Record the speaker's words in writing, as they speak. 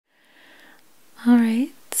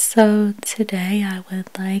Alright, so today I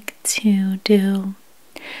would like to do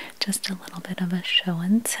just a little bit of a show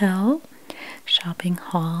and tell shopping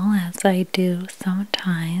haul, as I do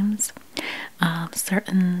sometimes.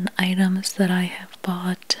 Certain items that I have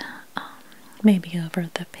bought maybe over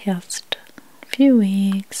the past few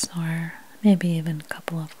weeks or maybe even a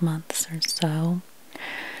couple of months or so.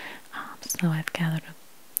 So I've gathered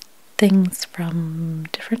things from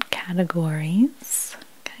different categories.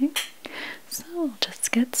 Okay, so we'll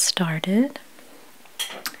just get started.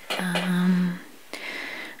 I'm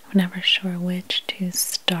never sure which to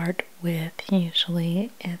start with.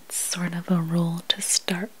 Usually it's sort of a rule to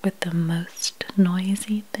start with the most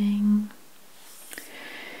noisy thing.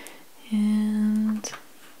 And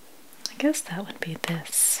I guess that would be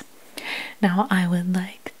this. Now I would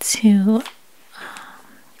like to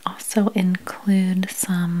also include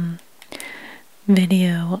some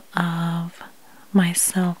video of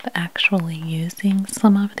myself actually using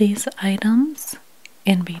some of these items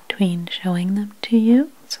in between showing them to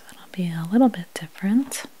you, so it'll be a little bit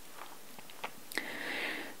different.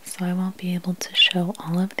 So I won't be able to show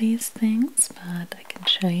all of these things, but I can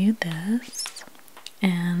show you this.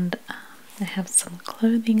 And I have some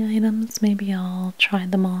clothing items. Maybe I'll try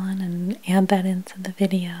them on and add that into the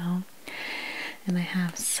video. And I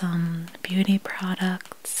have some beauty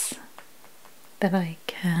products that I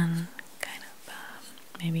can kind of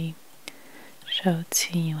maybe show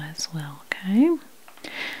to you as well, okay?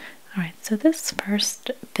 Alright, so this first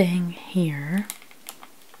thing here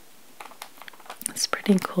is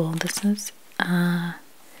pretty cool. This is like a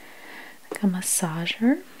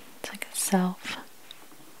massager. It's like a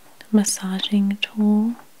self-massaging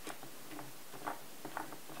tool.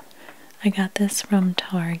 I got this from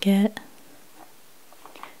Target,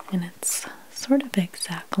 and it's sort of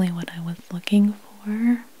exactly what I was looking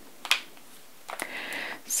for.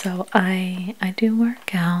 So I do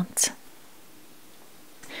work out,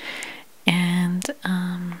 and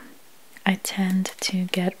I tend to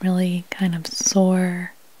get really kind of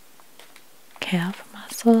sore calf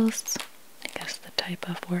muscles. I guess the type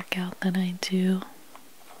of workout that I do.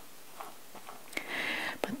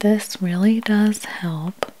 But this really does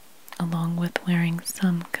help, along with wearing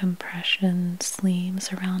some compression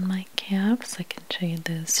sleeves around my calves. I can show you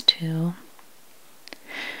those too.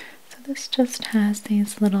 So this just has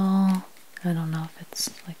these little, I don't know if it's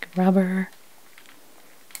like rubber,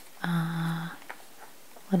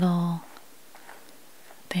 little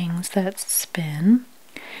things that spin,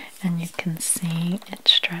 and you can see it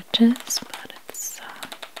stretches, but it's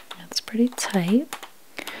pretty tight.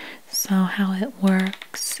 So how it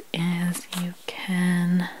works is you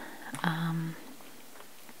can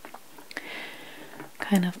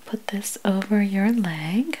kind of put this over your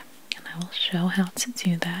leg, and I will show how to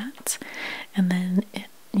do that. And then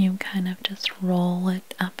you kind of just roll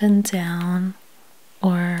it up and down,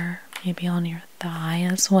 or maybe on your thigh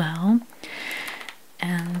as well,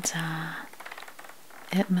 and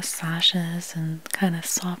it massages and kind of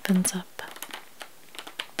softens up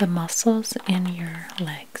the muscles in your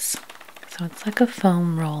legs. So it's like a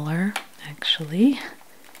foam roller, actually.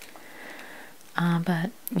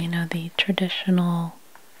 But you know, the traditional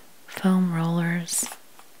foam rollers,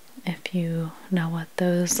 if you know what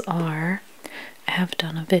those are, I have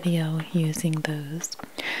done a video using those.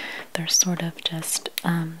 They're sort of just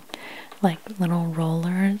like little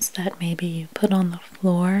rollers that maybe you put on the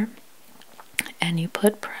floor, and you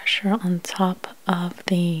put pressure on top of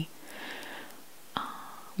the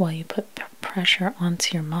you put pressure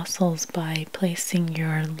onto your muscles by placing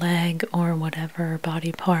your leg or whatever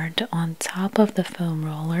body part on top of the foam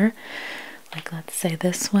roller, like let's say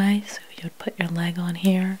this way. So you would put your leg on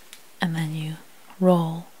here, and then you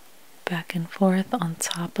roll back and forth on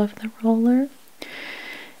top of the roller,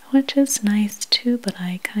 which is nice too, but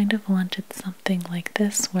I kind of wanted something like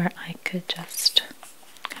this where I could just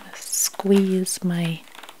kind of squeeze my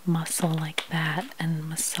muscle like that and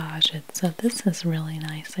massage it. So this is really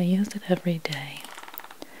nice. I use it every day.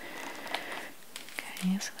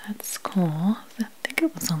 Okay, so that's cool. I think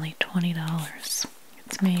it was only $20.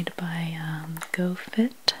 It's made by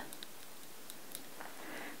GoFit.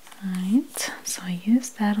 Alright, so I use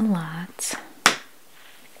that a lot.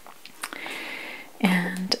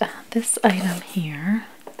 And this item here,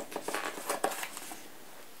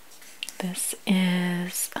 this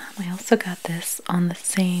is, I also got this on the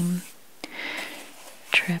same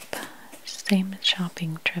trip, same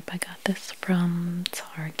shopping trip. I got this from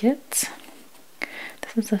Target.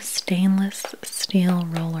 This is a stainless steel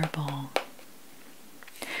roller ball.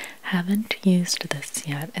 Haven't used this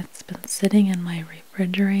yet. It's been sitting in my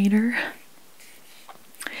refrigerator.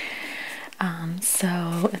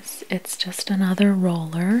 So it's just another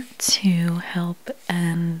roller to help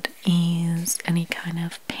and ease any kind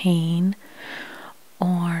of pain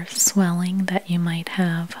or swelling that you might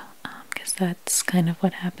have, because that's kind of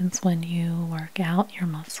what happens when you work out. Your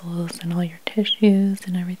muscles and all your tissues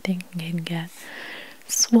and everything can get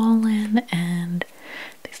swollen, and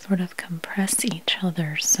they sort of compress each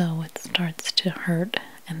other, so it starts to hurt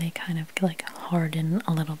and they kind of like harden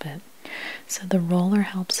a little bit. So the roller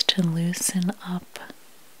helps to loosen up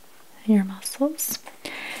your muscles.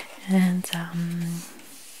 And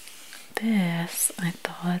this I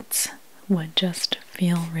thought would just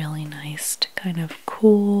feel really nice to kind of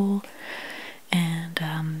cool and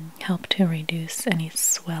help to reduce any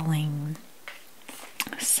swelling.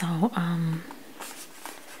 So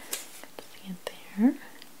see it there.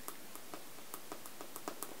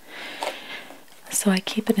 So I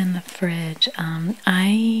keep it in the fridge.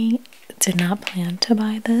 I did not plan to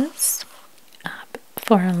buy this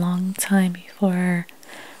for a long time before.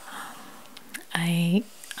 I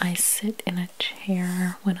sit in a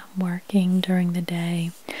chair when I'm working during the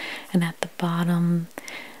day, and at the bottom,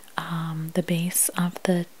 the base of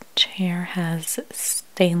the chair has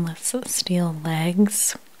stainless steel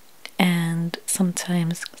legs, and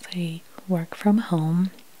sometimes because I work from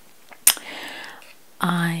home,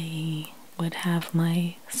 I would have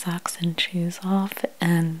my socks and shoes off,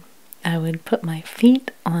 and I would put my feet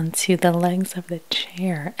onto the legs of the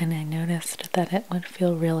chair, and I noticed that it would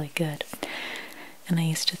feel really good. And I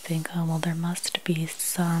used to think, oh, well, there must be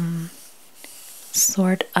some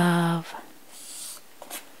sort of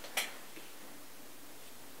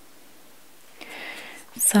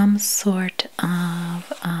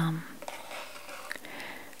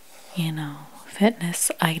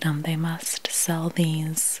fitness item. They must sell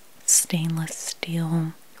these stainless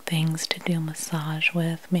steel things to do massage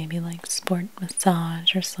with, maybe like sport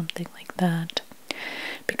massage or something like that,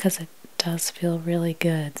 because it does feel really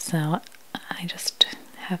good. So I just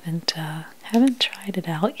haven't tried it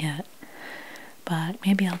out yet, but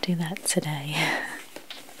maybe I'll do that today.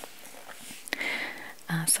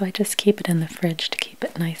 So I just keep it in the fridge to keep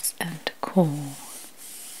it nice and cool.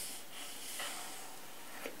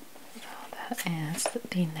 So that is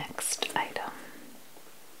the next item.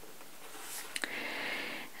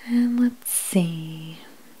 And let's see,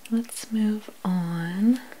 let's move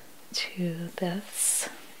on to this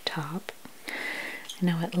top. I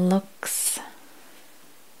know it looks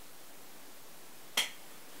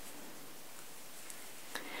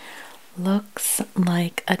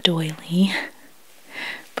like a doily,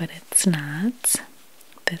 but it's not.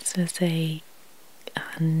 This is a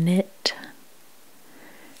knit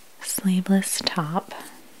sleeveless top.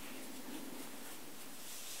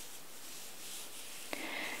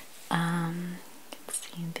 You can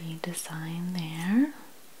see the design there.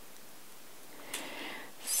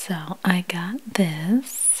 So I got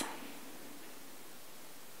this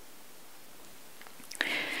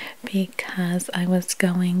because I was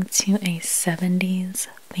going to a 70s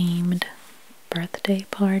themed birthday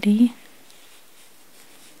party,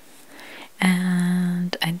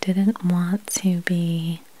 and I didn't want to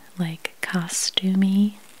be like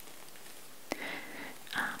costumey.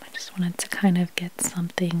 I just wanted to kind of get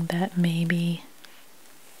something that maybe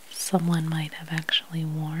someone might have actually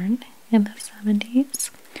worn in the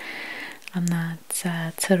 70s. I'm not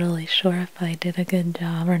totally sure if I did a good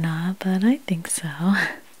job or not, but I think so.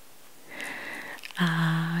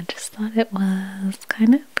 I just thought it was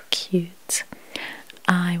kind of cute.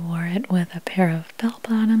 I wore it with a pair of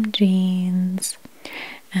bell-bottom jeans,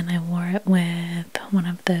 and I wore it with one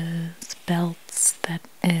of those belts that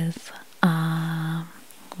is,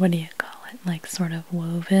 what do you call it, like sort of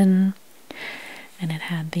woven, and it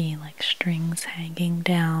had the like strings hanging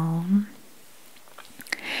down.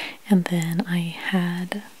 And then I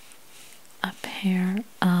had a pair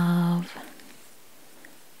of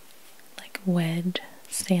like wedge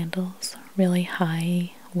sandals, really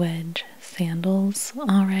high wedge sandals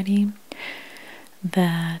already,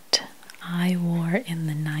 that I wore in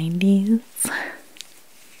the 90s,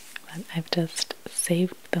 but I've just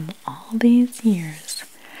saved them all these years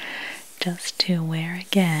just to wear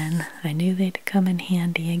again. I knew they'd come in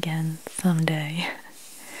handy again someday.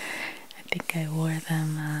 I think I wore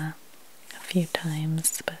them a few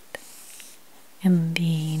times, but in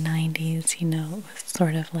the 90s, you know, it was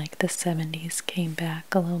sort of like the 70s came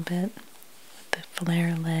back a little bit with the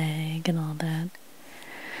flare leg and all that.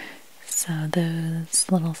 So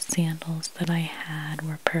those little sandals that I had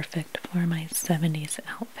were perfect for my 70s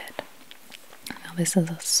outfit. Now this is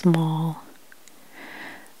a small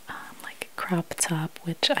like crop top,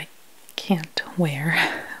 which I can't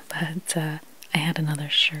wear, but I had another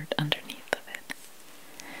shirt underneath.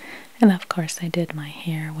 And of course I did my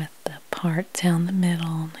hair with the part down the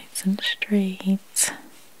middle, nice and straight.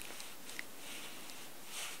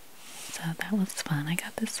 So that was fun. I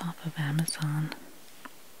got this off of Amazon.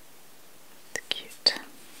 It's cute.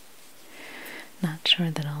 Not sure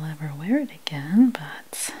that I'll ever wear it again,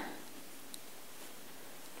 but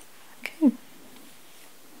okay.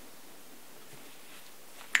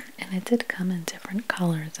 And it did come in different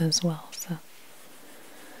colors as well, so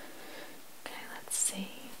okay, let's see.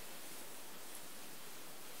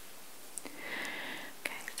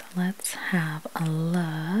 Okay, so let's have a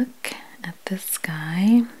look at this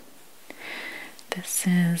guy. This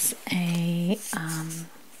is a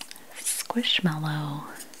squishmallow.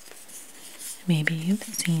 Maybe you've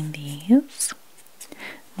seen these.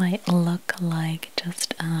 Might look like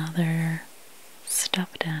just another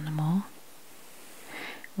stuffed animal,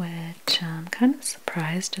 which I'm kind of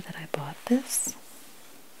surprised that I bought this.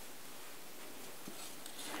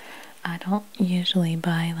 I don't usually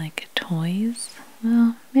buy like toys.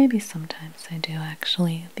 Well, maybe sometimes I do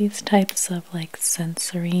actually. These types of like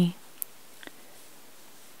sensory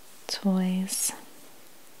toys.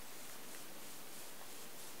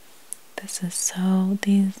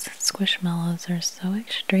 These squishmallows are so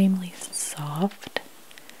extremely soft.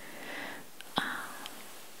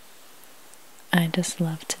 I just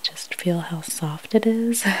love to just feel how soft it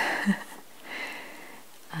is.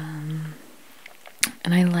 And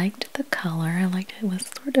I liked the color. I liked it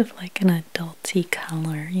was sort of like an adulty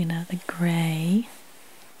color, you know, the gray.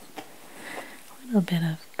 A little bit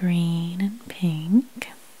of green and pink.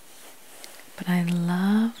 But I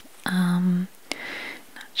love, not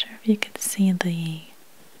sure if you could see the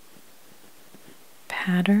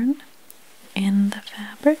pattern in the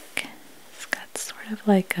fabric. It's got sort of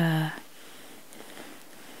like a,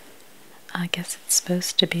 I guess it's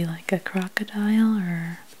supposed to be like a crocodile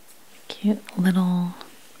or a cute little,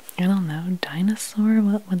 I don't know, dinosaur?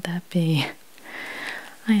 What would that be?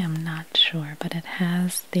 I am not sure, but it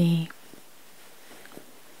has the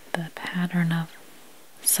pattern of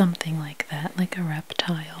something like that, like a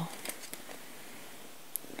reptile.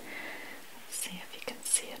 Let's see if you can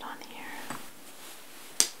see it on here.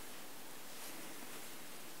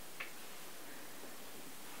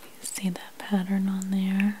 You see that pattern on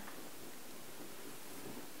there?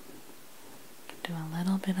 Do a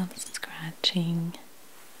little bit of scratching.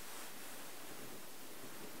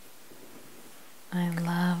 I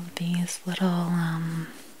love these little, I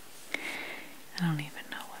don't even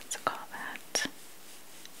know what to call that.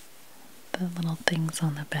 The little things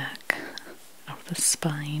on the back of the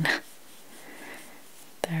spine.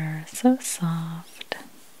 They're so soft.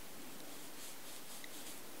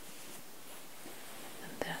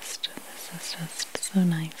 And this is just so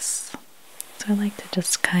nice. So I like to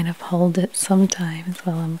just kind of hold it sometimes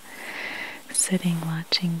while I'm sitting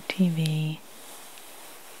watching TV.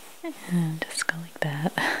 And just go like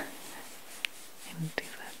that. And do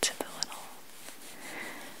that to the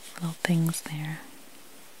little things there.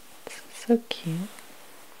 It's so cute.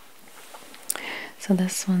 So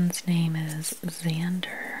this one's name is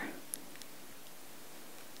Xander.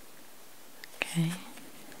 Okay.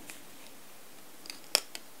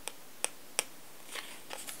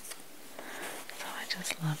 So I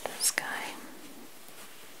just love this guy.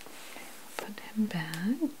 Okay, I'll put him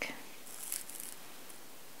back.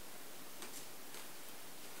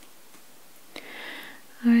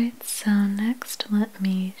 Alright, so next let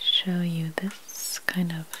me show you this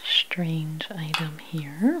kind of strange item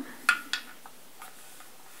here.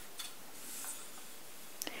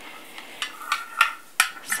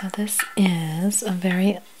 So this is a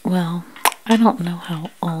very, well, I don't know how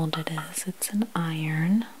old it is. It's an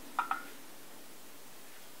iron.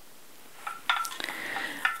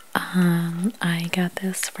 I got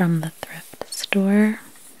this from the thrift store.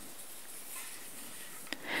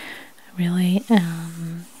 Really,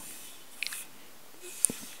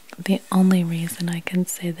 the only reason I can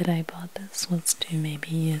say that I bought this was to maybe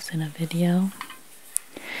use in a video.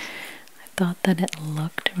 I thought that it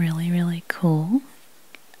looked really, really cool.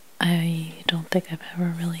 I don't think I've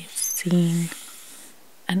ever really seen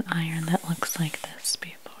an iron that looks like this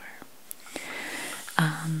before.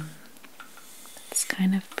 It's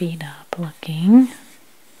kind of beat up looking,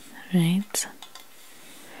 right?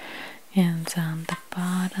 And the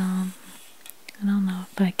bottom, I don't know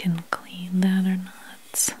if I can clean that or not.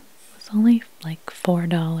 It was only like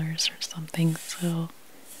 $4 or something, so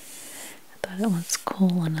I thought it was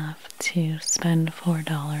cool enough to spend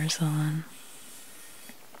 $4 on.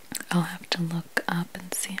 I'll have to look up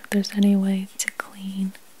and see if there's any way to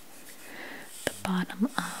clean the bottom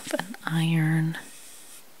of an iron.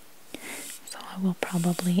 So I will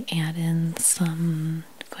probably add in some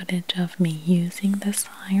footage of me using this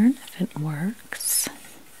iron if it works.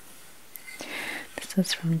 This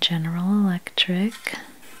is from General Electric.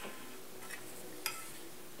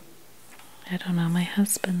 I don't know, my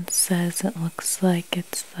husband says it looks like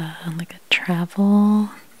it's like a travel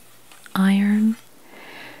iron,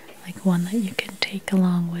 like one that you can take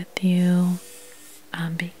along with you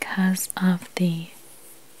because of the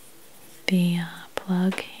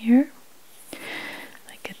plug here.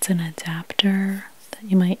 Like it's an adapter that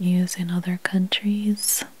you might use in other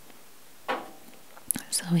countries.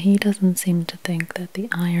 So he doesn't seem to think that the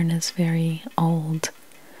iron is very old.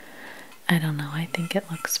 I don't know, I think it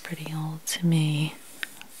looks pretty old to me.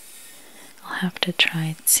 I'll have to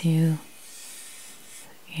try to,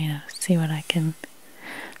 see what I can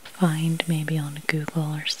find maybe on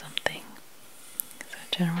Google or something. So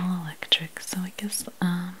General Electric, so I guess,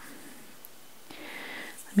 let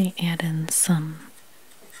me add in some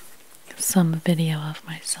video of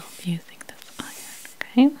myself using this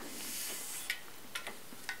iron, okay?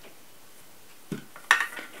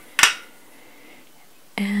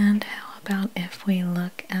 And how about if we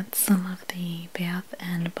look at some of the Bath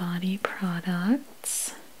and Body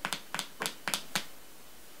products?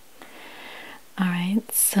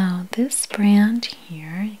 Alright, so this brand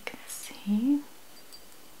here, you can see.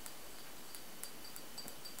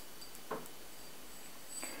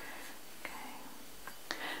 Okay.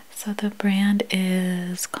 So the brand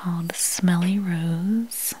is called Smelly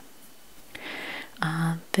Rose.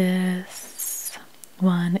 This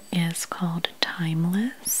one is called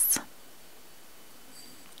Timeless.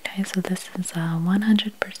 Okay, so this is a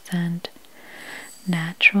 100%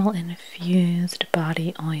 natural infused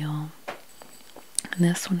body oil. And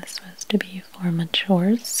this one is supposed to be for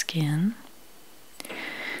mature skin.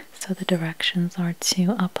 So the directions are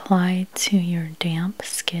to apply to your damp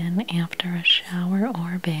skin after a shower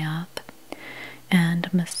or bath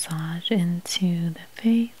and massage into the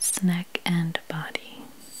face, neck, and body.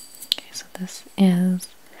 Okay, so this is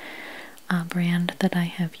a brand that I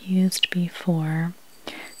have used before,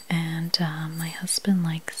 and my husband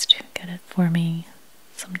likes to get it for me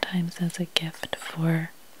sometimes as a gift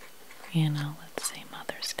for, let's say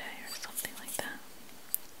Mother's Day or something like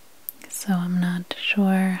that. So I'm not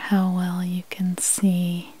sure how well you can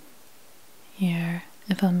see here,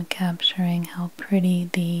 if I'm capturing how pretty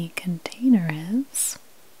the container is.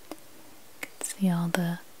 You can see all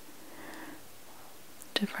the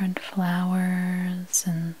different flowers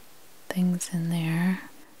and things in there.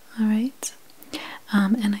 Alright,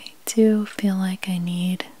 and I do feel like I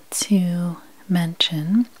need to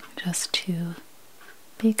mention, just to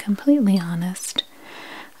be completely honest,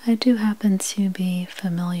 I do happen to be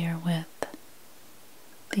familiar with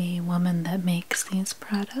the woman that makes these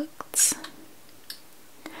products,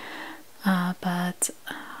 but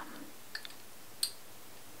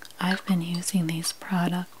I've been using these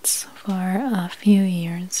products for a few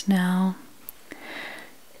years now.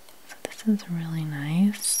 So this is really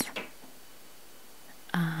nice.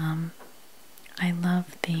 I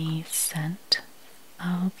love the scent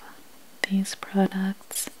of these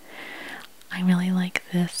products. I really like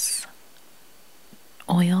this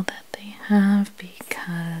oil that they have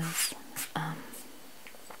because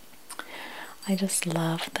I just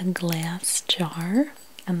love the glass jar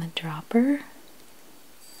and the dropper.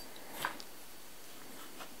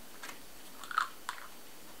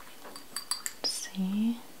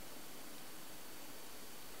 See?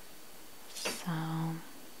 So,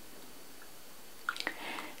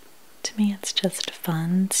 to me it's just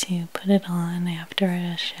fun to put it on after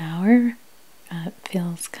a shower. It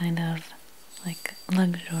feels kind of like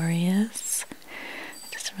luxurious. I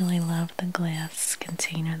just really love the glass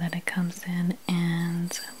container that it comes in,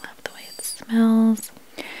 and I love the way it smells,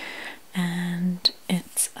 and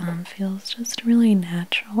it feels just really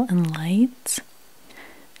natural and light,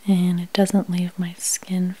 and it doesn't leave my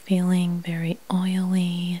skin feeling very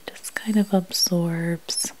oily. It just kind of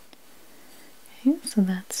absorbs. Okay, so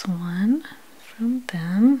that's one from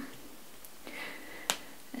them,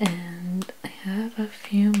 and I have a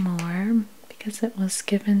few more because it was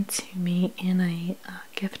given to me in a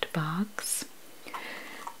gift box.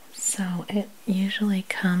 So it usually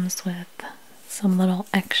comes with some little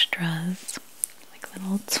extras, like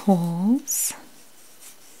little tools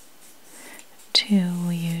to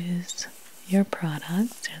use your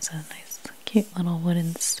products. There's a nice cute little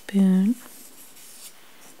wooden spoon.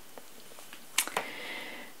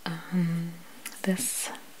 This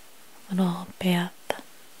little bath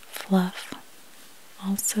fluff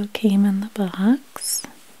also came in the box.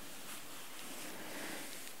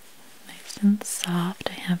 Nice and soft.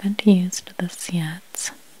 I haven't used this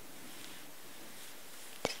yet.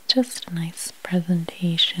 Just just a nice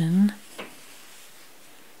presentation.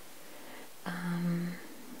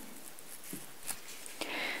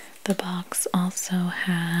 The box also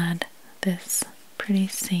had this pretty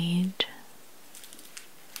sage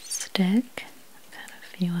stick. I've had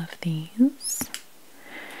a few of these.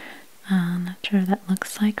 I'm not sure, that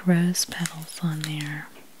looks like rose petals on there.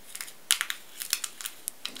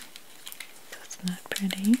 Isn't that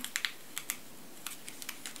pretty?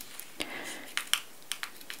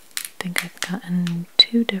 I think I've gotten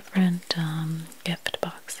 2 different gift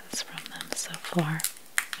boxes from them so far.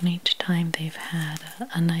 And each time they've had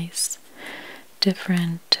a nice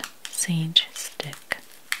different sage stick.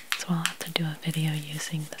 So I'll have to do a video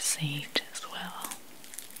using the sage as well.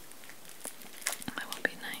 That will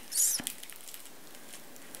be nice.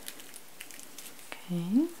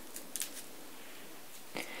 Okay.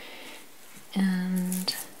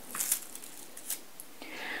 And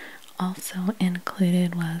also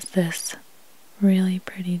included was this really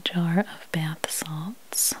pretty jar of bath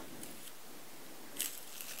salts.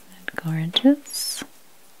 And gorgeous.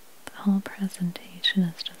 The whole presentation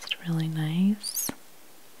is just really nice.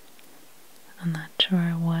 I'm not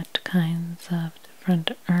sure what kinds of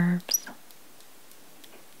different herbs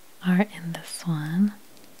are in this one,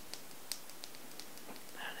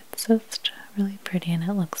 but it's just really pretty and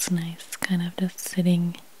it looks nice, kind of just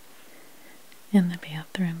sitting in the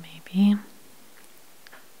bathroom maybe.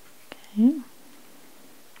 Okay.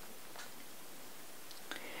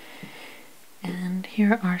 And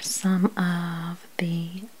here are some of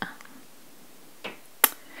the,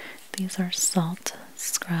 these are salt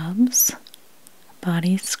scrubs,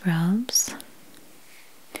 body scrubs.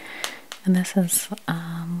 And this is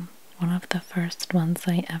one of the first ones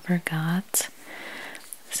I ever got.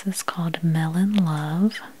 This is called Melon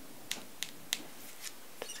Love.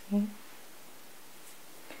 Let's see.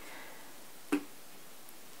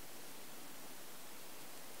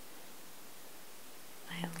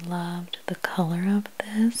 I loved the color of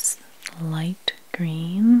this, light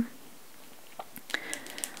green.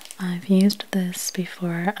 I've used this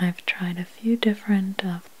before. I've tried a few different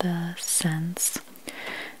of the scents,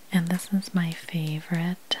 and this is my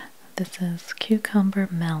favorite. This is cucumber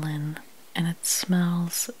melon, and it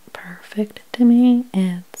smells perfect to me.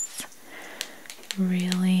 It's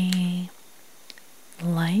really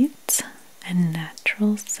light and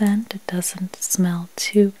natural scent. It doesn't smell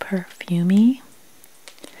too perfumey,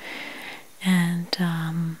 and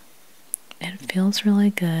it feels really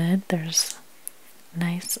good. There's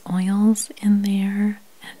nice oils in there,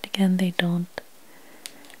 and again, they don't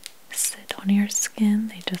sit on your skin,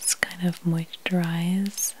 they just kind of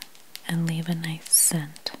moisturize and leave a nice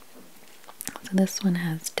scent. So this one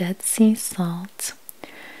has Dead Sea salt,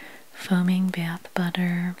 foaming bath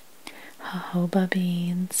butter, jojoba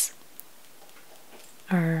beads,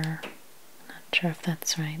 or I'm not sure if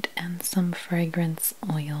that's right, and some fragrance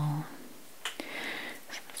oil.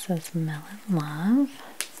 So this is Melon Love.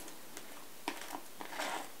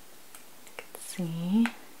 See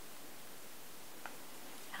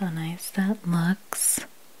how nice that looks.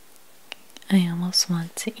 I almost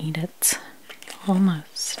want to eat it.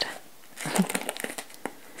 Almost.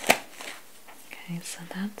 Okay, so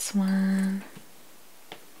that's one.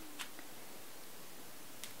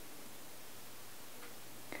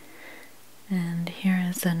 And here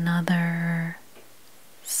is another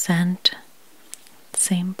scent.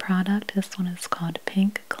 Same product. This one is called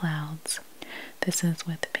Pink Clouds. This is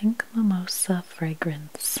with pink mimosa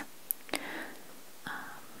fragrance.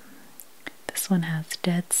 This one has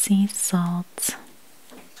Dead Sea salt,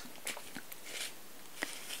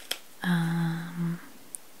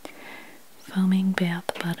 foaming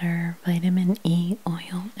bath butter, vitamin E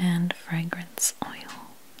oil, and fragrance oil.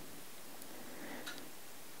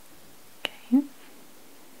 Okay.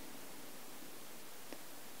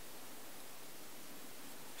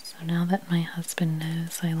 So now that my husband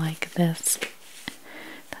knows I like this,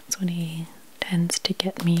 that's what he tends to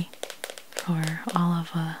get me for all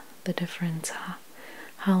of the different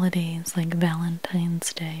holidays, like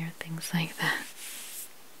Valentine's Day or things like that.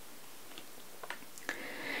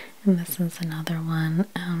 And this is another one,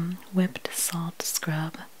 whipped salt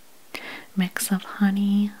scrub, mix of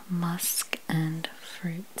honey, musk, and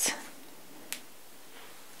fruit.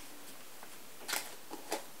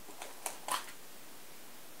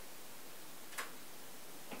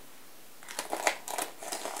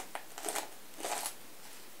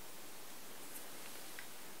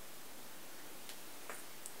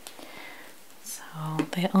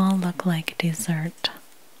 They all look like dessert,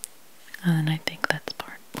 and I think that's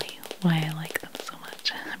partly why I like them so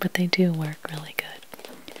much, but they do work really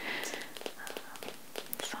good.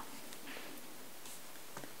 So.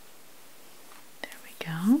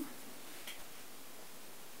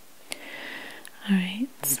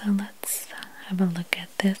 have a look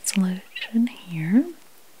at this lotion here.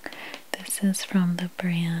 This is from the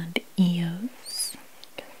brand Amuse.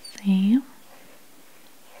 See?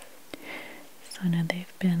 So now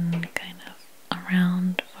they've been kind of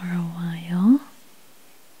around for a while.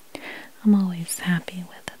 I'm always happy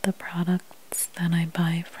with the products that I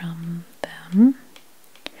buy from them.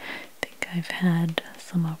 I think I've had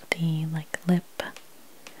some of the like lip,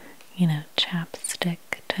 chapstick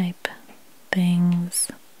type things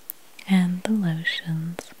and the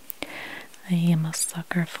lotions. I am a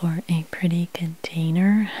sucker for a pretty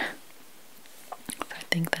container. I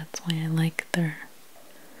think that's why I like their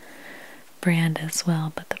brand as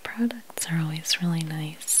well, but the products are always really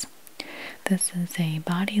nice. This is a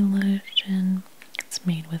body lotion. It's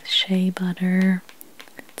made with shea butter.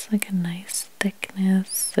 It's like a nice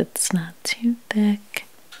thickness. It's not too thick,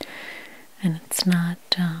 and it's not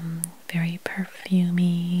very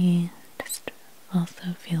perfumey. Just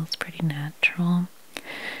also feels pretty natural.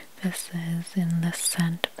 This is in the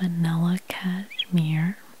scent Vanilla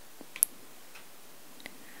Cashmere.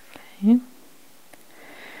 Okay.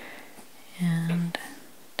 And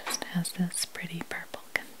just has this pretty purple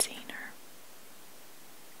container.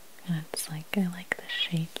 And it's like, I like the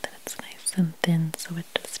shape that it's nice and thin, so it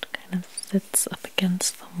just kind of sits up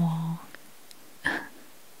against the wall. Okay,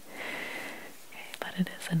 but it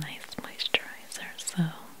is a nice moisturizer, so.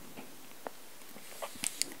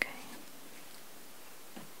 Okay.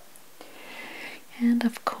 And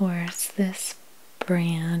of course, this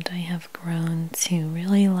brand I have grown to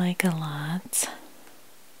really like a lot.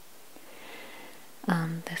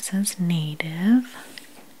 This is Native.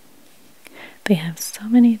 They have so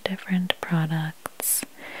many different products.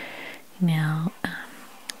 Now, I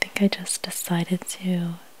think I just decided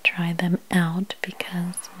to try them out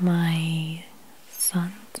because my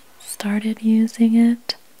son started using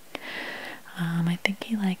it. I think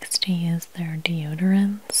he likes to use their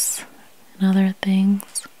deodorants and other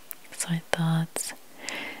things. So I thought,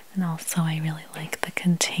 and also I really like the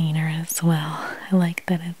container as well. I like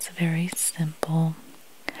that it's very simple.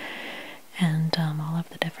 And all of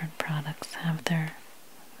the different products have their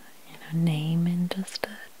name in just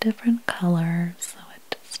a different color, so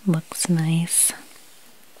it just looks nice.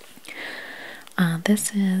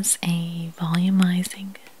 This is a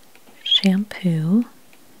volumizing shampoo,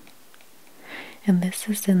 and this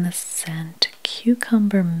is in the scent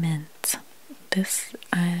Cucumber Mint. This,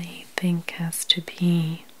 I think, has to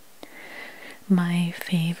be my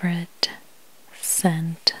favorite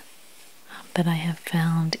scent that I have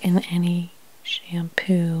found in any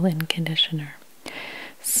shampoo and conditioner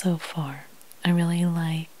so far. I really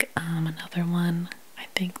like another one I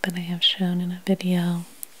think that I have shown in a video.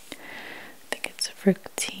 I think it's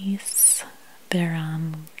Fructis. They're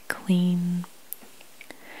clean,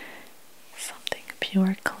 something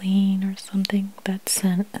pure clean or something. That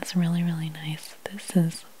scent is really, really nice. This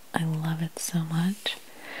is, I love it so much.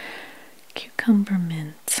 Cucumber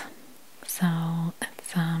Mint. So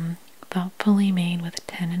it's thoughtfully made with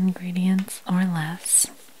 10 ingredients or less.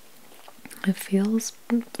 It feels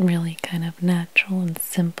really kind of natural and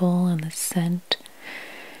simple, and the scent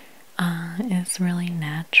is really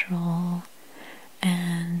natural,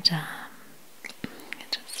 and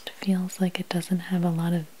it just feels like it doesn't have a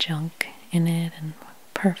lot of junk in it and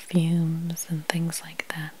perfumes and things like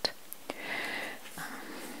that.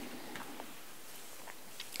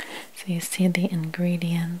 So you see the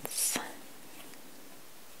ingredients.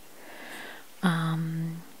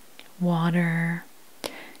 Water,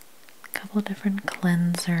 a couple different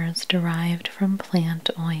cleansers derived from plant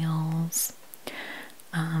oils,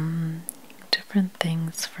 different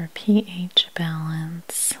things for pH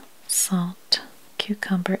balance, salt,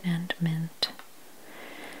 cucumber, and mint,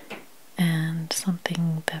 and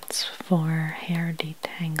something that's for hair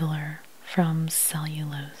detangler from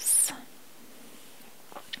cellulose.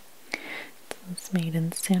 It's made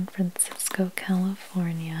in San Francisco,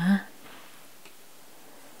 California.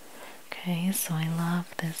 Okay, so I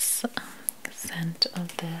love this scent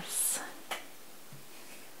of this.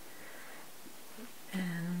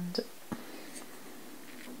 And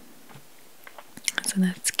so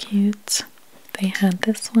that's cute. They had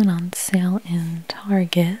this one on sale in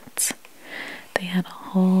Target. They had a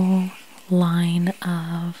whole line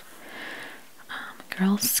of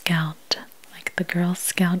Girl Scout, like the Girl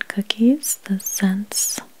Scout cookies, the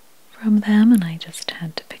scents from them, and I just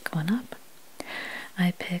had to pick one up.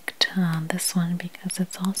 I picked this one because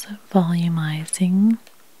it's also volumizing,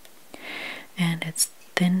 and it's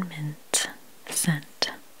thin mint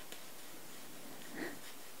scent.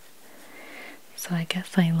 So I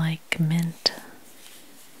guess I like mint.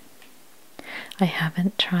 I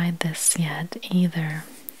haven't tried this yet either.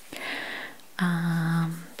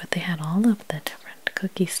 But they had all of the different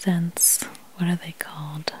cookie scents. What are they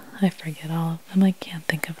called? I forget all of them. I can't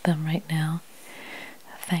think of them right now.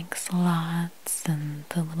 Thanks a lots and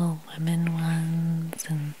the little lemon ones,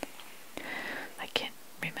 and I can't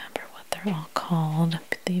remember what they're all called.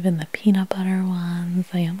 But even the peanut butter ones.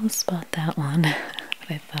 I almost bought that one, but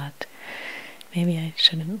I thought maybe I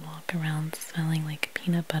shouldn't walk around smelling like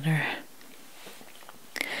peanut butter.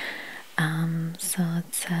 So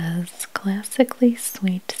it says classically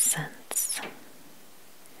sweet scents.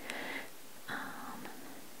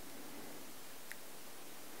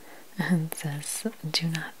 And it says do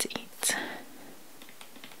not eat.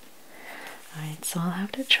 Alright, so I'll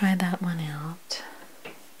have to try that one out.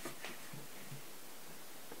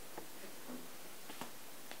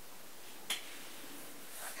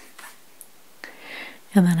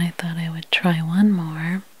 And then I thought I would try one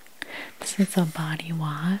more. This is a body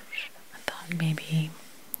wash. I thought maybe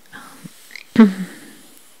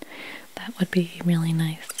that would be really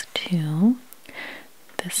nice too.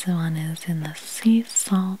 This one is in the sea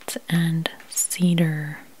salt and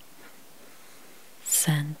cedar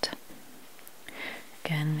scent.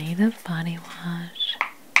 Again, native body wash.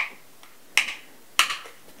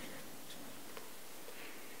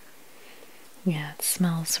 Yeah, it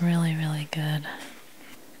smells really, really good.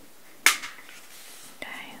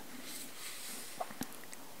 Okay.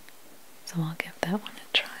 So I'll give that one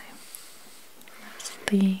a try.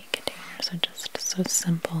 The containers are just so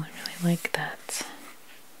simple. I really like that.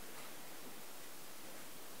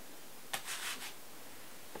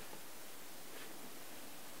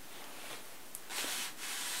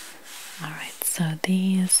 Alright, so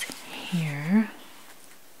these here,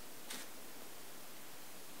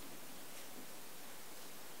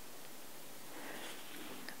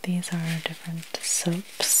 these are different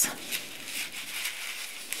soaps.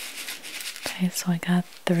 Okay, so I got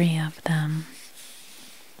 3 of them.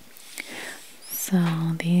 So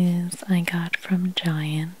these I got from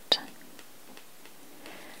Giant.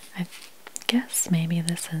 I guess maybe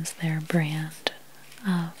this is their brand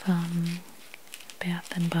of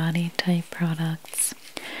Bath and Body type products.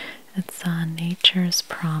 It's Nature's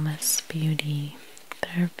Promise Beauty.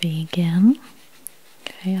 They're vegan.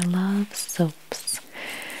 Okay, I love soaps.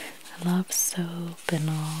 I love soap and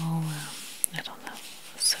all. I don't know.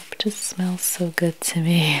 Soap just smells so good to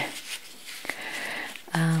me.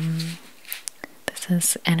 This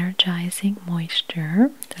is Energizing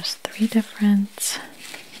Moisture. There's 3 different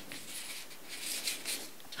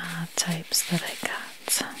types that I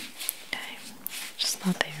got. Okay, just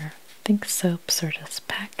thought they were. I think soaps are just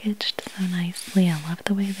packaged so nicely. I love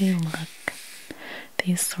the way they look.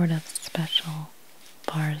 These sort of special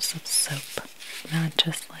bars of soap, not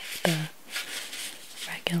just like the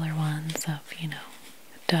regular ones of, you know,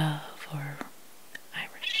 Dove or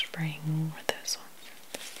Irish Spring or those ones.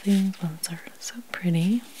 These ones are so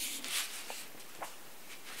pretty.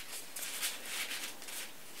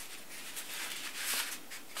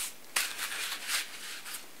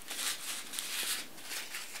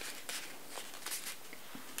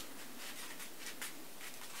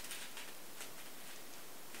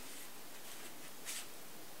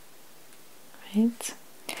 Right,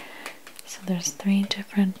 so there's 3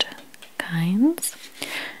 different kinds.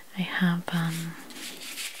 I have,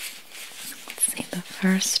 let's see, the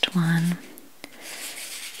first one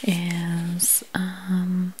is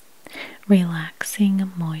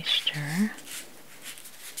Relaxing Moisture.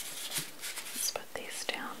 Let's put these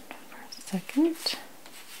down for a second.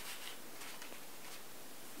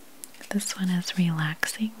 This one is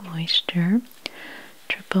Relaxing Moisture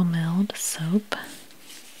Triple Milled Soap.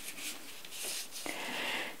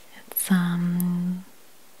 It's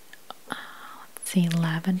let's see,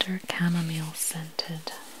 lavender chamomile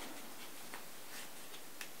scented.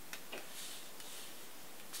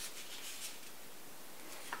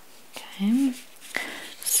 Okay,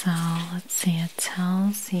 so let's see, it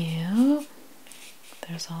tells you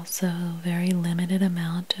there's also a very limited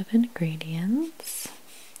amount of ingredients.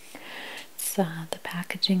 The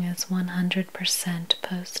packaging is 100%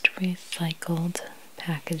 post-recycled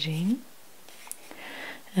packaging,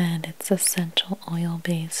 and it's essential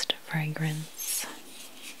oil-based fragrance.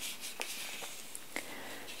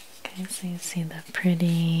 Okay, so you see the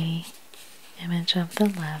pretty image of the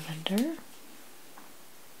lavender.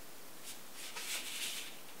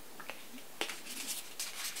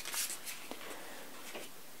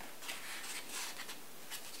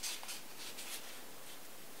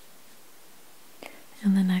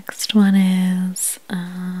 And the next one is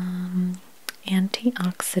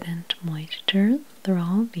antioxidant moisture. They're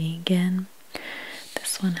all vegan.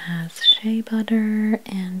 This This one has shea butter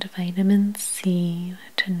and vitamin C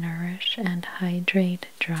to nourish and hydrate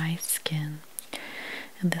dry skin.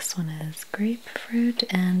 And this one is grapefruit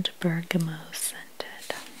and bergamot scented.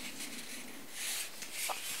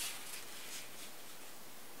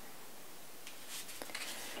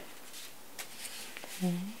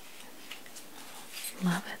 Okay.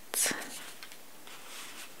 Love it.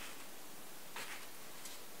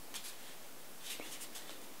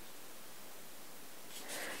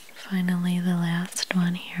 Finally, the last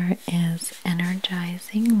one here is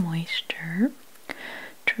Energizing Moisture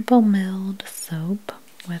Triple Milled Soap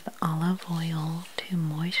with olive oil to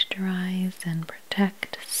moisturize and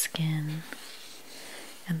protect skin.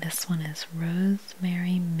 And this one is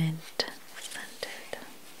rosemary mint scented.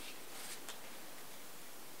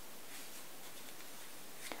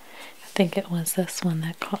 I think it was this one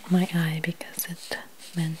that caught my eye because it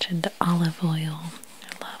mentioned olive oil.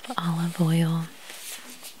 I love olive oil.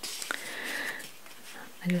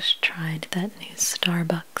 I just tried that new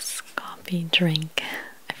Starbucks coffee drink.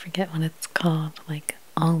 I forget what it's called, like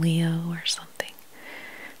Oleo or something.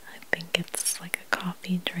 I think it's like a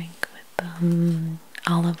coffee drink with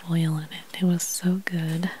olive oil in it. It was so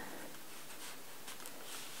good.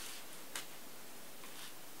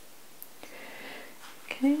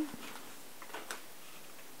 Okay. And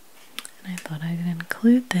I thought I'd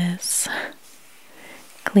include this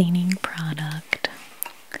cleaning product.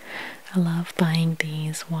 I love buying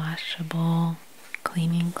these washable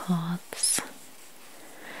cleaning cloths.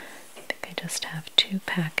 I think I just have 2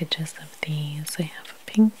 packages of these. I have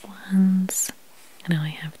pink ones, and now I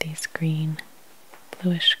have these green,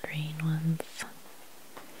 bluish green ones.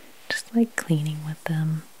 Just like cleaning with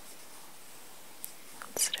them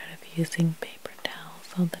instead of using paper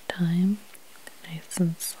towels all the time. Nice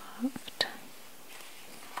and soft.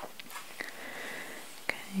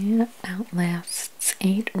 Okay, it outlasts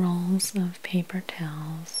 8 rolls of paper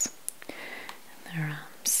towels. And they're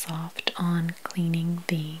soft on cleaning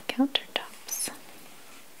the countertops. I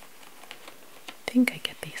think I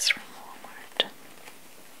get these from Walmart.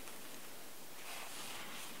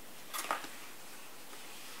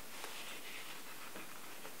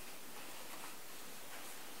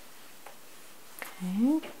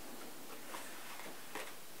 Okay.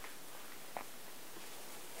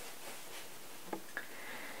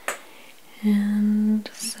 And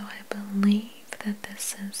so I believe that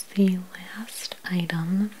this is the last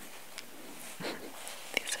item.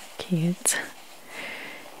 These are cute.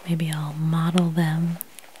 Maybe I'll model them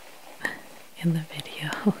in the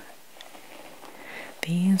video.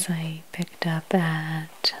 These I picked up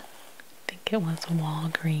at, I think it was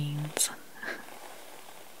Walgreens.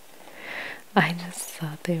 I just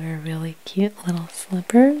thought they were really cute little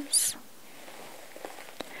slippers.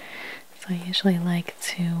 So I usually like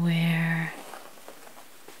to wear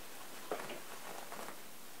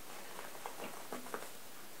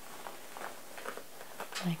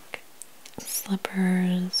like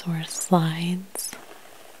slippers or slides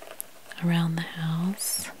around the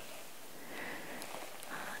house.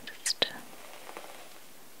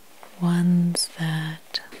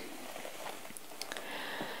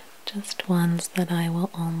 Just ones that I will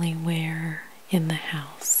only wear in the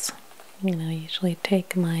house. You know, usually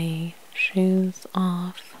take my shoes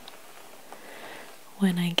off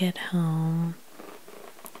when I get home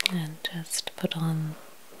and just put on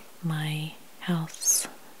my house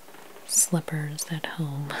slippers at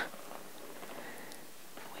home.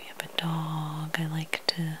 We have a dog. I like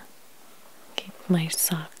to keep my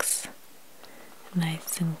socks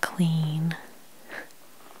nice and clean.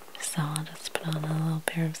 So I'll just put on a little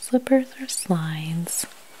pair of slippers or slides.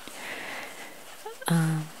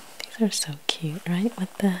 These are so cute, right?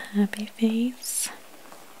 With the happy face.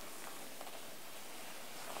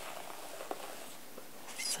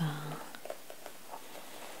 So I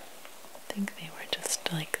think they were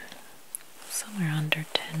just like somewhere under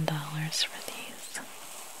 $10 for these.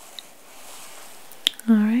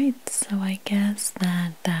 Alright, so I guess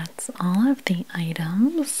that's all of the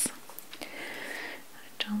items. I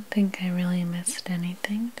don't think I really missed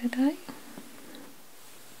anything, did I?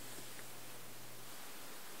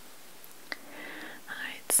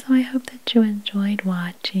 Alright, so I hope that you enjoyed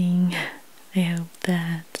watching. I hope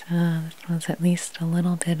that this was at least a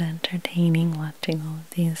little bit entertaining watching all of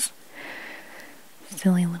these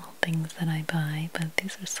silly little things that I buy, but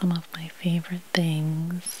these are some of my favorite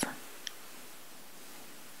things.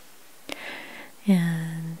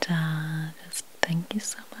 And just thank you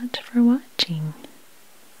so much for watching.